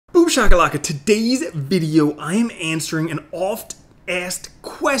Shakalaka, today's video I am answering an oft asked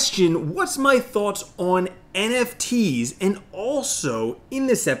question. What's my thoughts on NFTs? And also in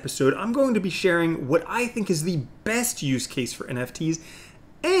this episode I'm going to be sharing what I think is the best use case for NFTs,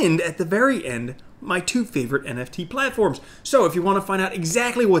 and at the very end my two favorite NFT platforms. So if you want to find out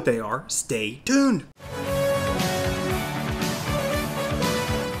exactly what they are, stay tuned.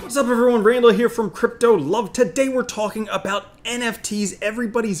 What's up everyone, Randall here from Crypto Love. Today we're talking about NFTs,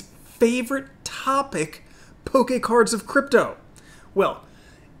 everybody's favorite topic, poke cards of crypto. Well,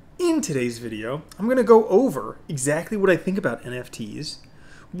 in today's video, I'm going to go over exactly what I think about NFTs,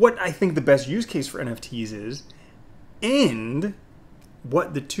 what I think the best use case for NFTs is, and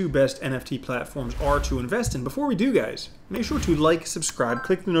what the two best NFT platforms are to invest in. Before we do, guys, make sure to like, subscribe,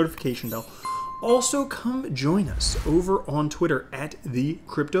 click the notification bell. Also, come join us over on Twitter at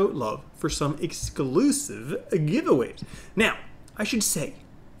 @TheCryptoLove for some exclusive giveaways. Now, I should say,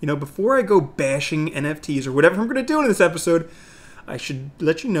 before I go bashing NFTs or whatever I'm going to do in this episode, I should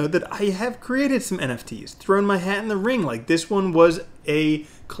let you know that I have created some NFTs, thrown my hat in the ring. Like this one was a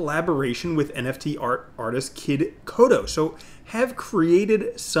collaboration with NFT artist Kid Kodo. So have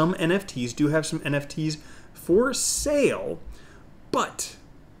created some NFTs, do have some NFTs for sale, but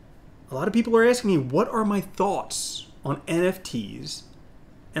a lot of people are asking me, what are my thoughts on NFTs?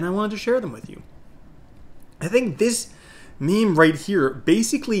 And I wanted to share them with you. I think this meme right here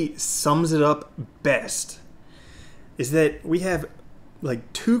basically sums it up best. Is that we have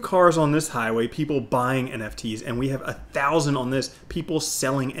like 2 cars on this highway, people buying NFTs, and we have 1,000 on this, people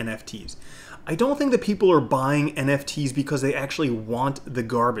selling NFTs. I don't think that people are buying NFTs because they actually want the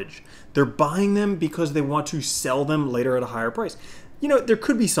garbage. They're buying them because they want to sell them later at a higher price. There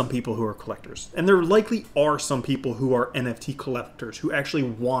could be some people who are collectors, and there likely are some people who are NFT collectors who actually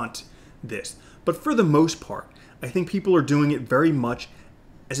want this. But for the most part, I think people are doing it very much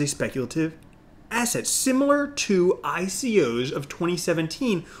as a speculative asset. Similar to ICOs of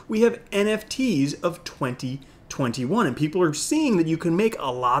 2017, we have NFTs of 2021, and people are seeing that you can make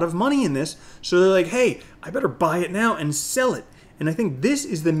a lot of money in this, so they're like, hey, I better buy it now and sell it. And I think this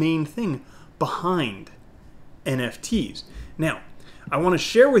is the main thing behind NFTs. Now, I want to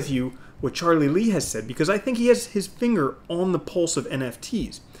share with you what Charlie Lee has said, because I think he has his finger on the pulse of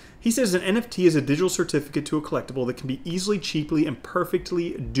NFTs. He says an NFT is a digital certificate to a collectible that can be easily, cheaply, and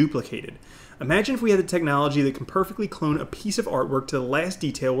perfectly duplicated. Imagine if we had the technology that can perfectly clone a piece of artwork to the last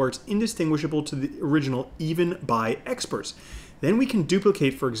detail where it's indistinguishable to the original even by experts. Then we can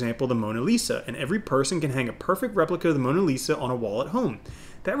duplicate, for example, the Mona Lisa, and every person can hang a perfect replica of the Mona Lisa on a wall at home.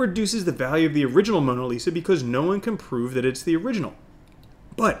 That reduces the value of the original Mona Lisa because no one can prove that it's the original.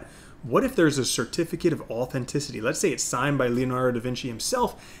 But what if there's a certificate of authenticity? Let's say it's signed by Leonardo da Vinci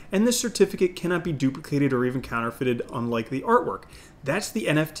himself, and this certificate cannot be duplicated or even counterfeited, unlike the artwork. That's the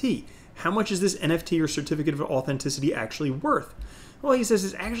NFT. How much is this NFT or certificate of authenticity actually worth? Well, he says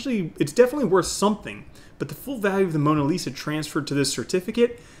it's definitely worth something, but the full value of the Mona Lisa transferred to this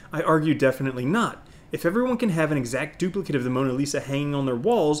certificate, I argue definitely not. If everyone can have an exact duplicate of the Mona Lisa hanging on their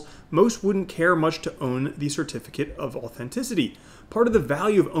walls, most wouldn't care much to own the certificate of authenticity. Part of the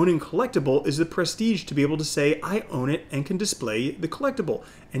value of owning collectible is the prestige to be able to say, I own it and can display the collectible,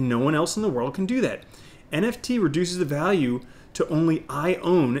 and no one else in the world can do that. NFT reduces the value to only I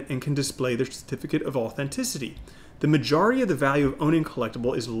own and can display the certificate of authenticity. The majority of the value of owning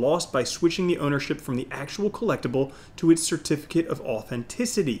collectible is lost by switching the ownership from the actual collectible to its certificate of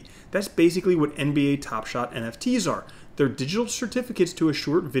authenticity. That's basically what NBA Top Shot NFTs are. They're digital certificates to a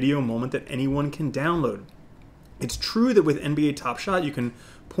short video moment that anyone can download. It's true that with NBA Top Shot, you can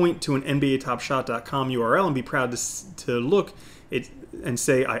point to an NBATopShot.com URL and be proud to look and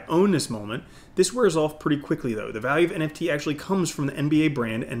say, I own this moment. This wears off pretty quickly though. The value of NFT actually comes from the NBA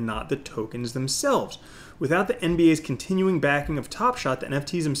brand and not the tokens themselves. Without the NBA's continuing backing of Top Shot, the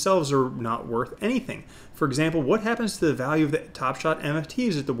NFTs themselves are not worth anything. For example, what happens to the value of the Top Shot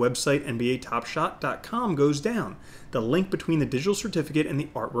NFTs if the website NBATopShot.com goes down? The link between the digital certificate and the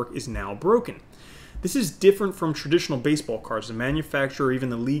artwork is now broken. This is different from traditional baseball cards. The manufacturer or even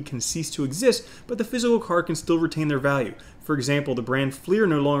the league can cease to exist, but the physical card can still retain their value. For example, the brand Fleer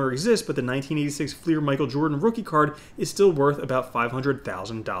no longer exists, but the 1986 Fleer Michael Jordan rookie card is still worth about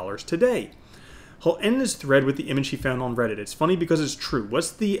 $500,000 today. He'll end this thread with the image he found on Reddit. It's funny because it's true. What's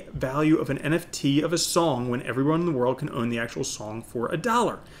the value of an NFT of a song when everyone in the world can own the actual song for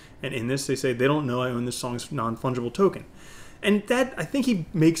 $1? And in this, they say, they don't know I own this song's non-fungible token. And that, I think he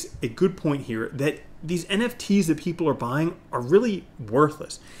makes a good point here, that these NFTs that people are buying are really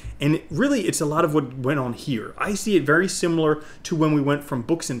worthless. And really, it's a lot of what went on here. I see it very similar to when we went from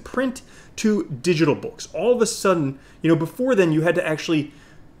books in print to digital books. All of a sudden, before then you had to actually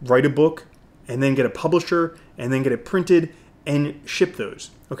write a book and then get a publisher and then get it printed and ship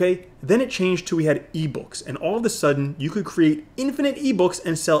those, okay? Then it changed to we had ebooks, and all of a sudden you could create infinite ebooks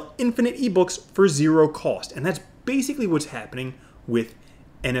and sell infinite ebooks for zero cost. And that's basically what's happening with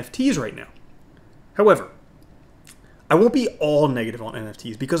NFTs right now. However, I won't be all negative on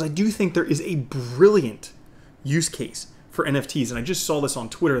NFTs because I do think there is a brilliant use case for NFTs. And I just saw this on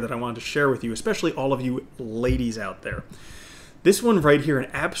Twitter that I wanted to share with you, especially all of you ladies out there. This one right here, an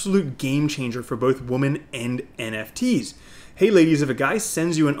absolute game changer for both women and NFTs. Hey ladies, if a guy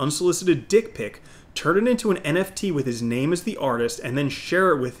sends you an unsolicited dick pic, turn it into an NFT with his name as the artist and then share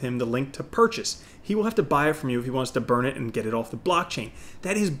it with him the link to purchase. He will have to buy it from you if he wants to burn it and get it off the blockchain.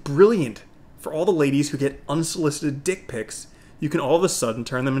 That is brilliant for all the ladies who get unsolicited dick pics. You can all of a sudden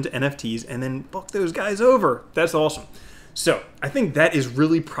turn them into NFTs and then book those guys over. That's awesome. So I think that is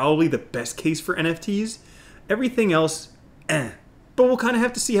really probably the best case for NFTs. Everything else, But we'll kind of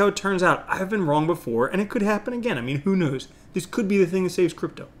have to see how it turns out. I've been wrong before, and it could happen again. I mean, who knows? This could be the thing that saves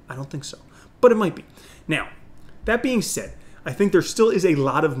crypto. I don't think so, but it might be. Now, that being said, I think there still is a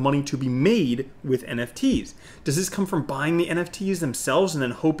lot of money to be made with NFTs. Does this come from buying the NFTs themselves and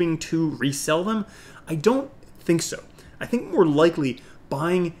then hoping to resell them? I don't think so. I think more likely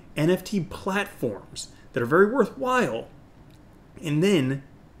buying NFT platforms that are very worthwhile, and then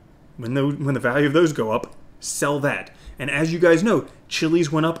when the value of those go up, sell that. And as you guys know,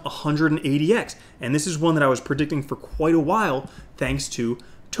 Chili's went up 180x. And this is one that I was predicting for quite a while thanks to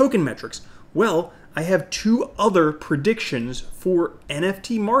token metrics. Well, I have two other predictions for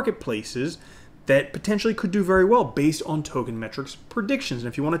NFT marketplaces that potentially could do very well based on token metrics predictions.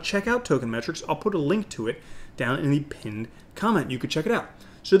 And if you want to check out token metrics, I'll put a link to it down in the pinned comment. You could check it out.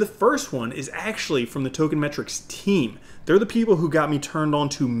 So the first one is actually from the token metrics team. They're the people who got me turned on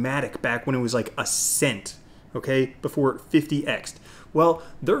to Matic back when it was like a cent. Okay, before 50x'd. Well,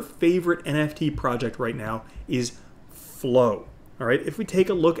 their favorite NFT project right now is Flow. All right, if we take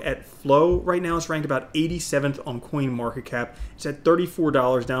a look at Flow, right now it's ranked about 87th on CoinMarketCap. It's at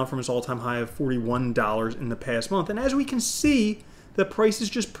 $34, down from its all-time high of $41 in the past month. And as we can see, the price is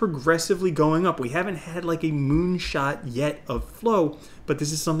just progressively going up. We haven't had like a moonshot yet of Flow, but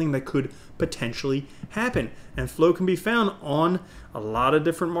this is something that could potentially happen. And Flow can be found on a lot of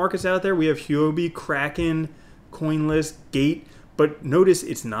different markets out there. We have Huobi, Kraken, CoinList, Gate, but notice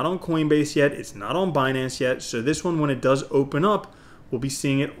it's not on Coinbase yet. It's not on Binance yet. So this one, when it does open up, we'll be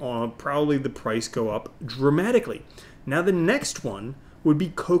seeing it on probably the price go up dramatically. Now the next one would be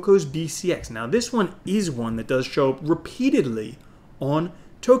Coco's BCX. Now this one is one that does show up repeatedly on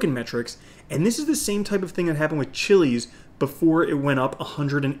token metrics, and this is the same type of thing that happened with Chili's before it went up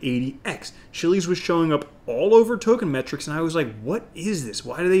 180x. Chili's was showing up all over token metrics, and I was like, what is this?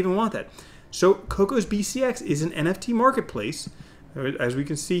 Why do they even want that? So Coco's BCX is an NFT marketplace, as we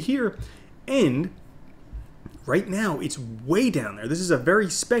can see here, and right now it's way down there. This is a very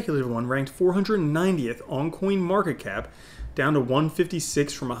speculative one, ranked 490th on CoinMarketCap, down to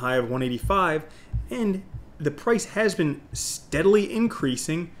 156 from a high of 185, and the price has been steadily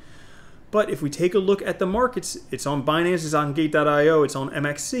increasing. But if we take a look at the markets, it's on Binance, it's on Gate.io, it's on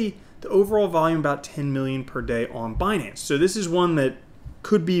MXC, the overall volume about 10 million per day on Binance. So this is one that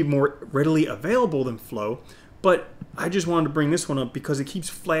could be more readily available than Flow, but I just wanted to bring this one up because it keeps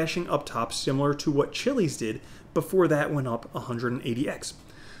flashing up top, similar to what Chili's did before that went up 180x.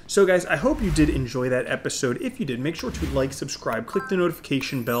 So guys, I hope you did enjoy that episode. If you did, make sure to like, subscribe, click the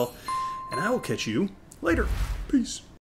notification bell, and I will catch you later. Peace.